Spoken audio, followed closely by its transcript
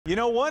You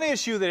know, one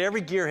issue that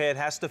every gearhead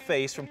has to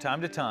face from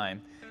time to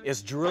time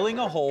is drilling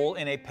a hole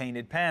in a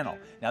painted panel.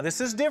 Now, this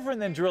is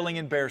different than drilling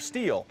in bare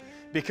steel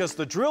because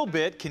the drill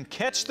bit can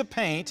catch the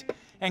paint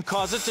and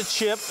cause it to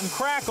chip and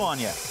crack on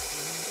you.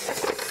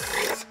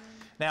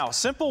 Now, a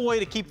simple way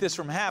to keep this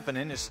from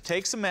happening is to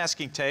take some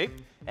masking tape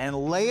and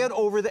lay it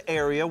over the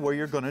area where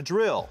you're going to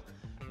drill.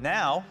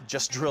 Now,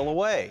 just drill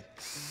away.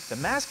 The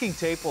masking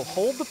tape will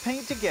hold the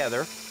paint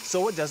together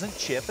so it doesn't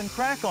chip and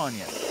crack on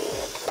you.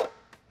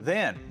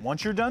 Then,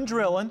 once you're done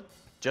drilling,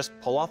 just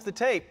pull off the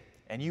tape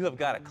and you have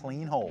got a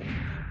clean hole.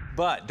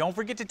 But don't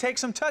forget to take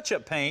some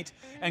touch-up paint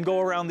and go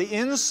around the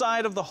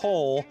inside of the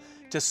hole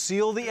to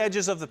seal the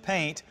edges of the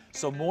paint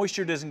so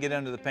moisture doesn't get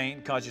under the paint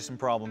and cause you some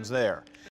problems there.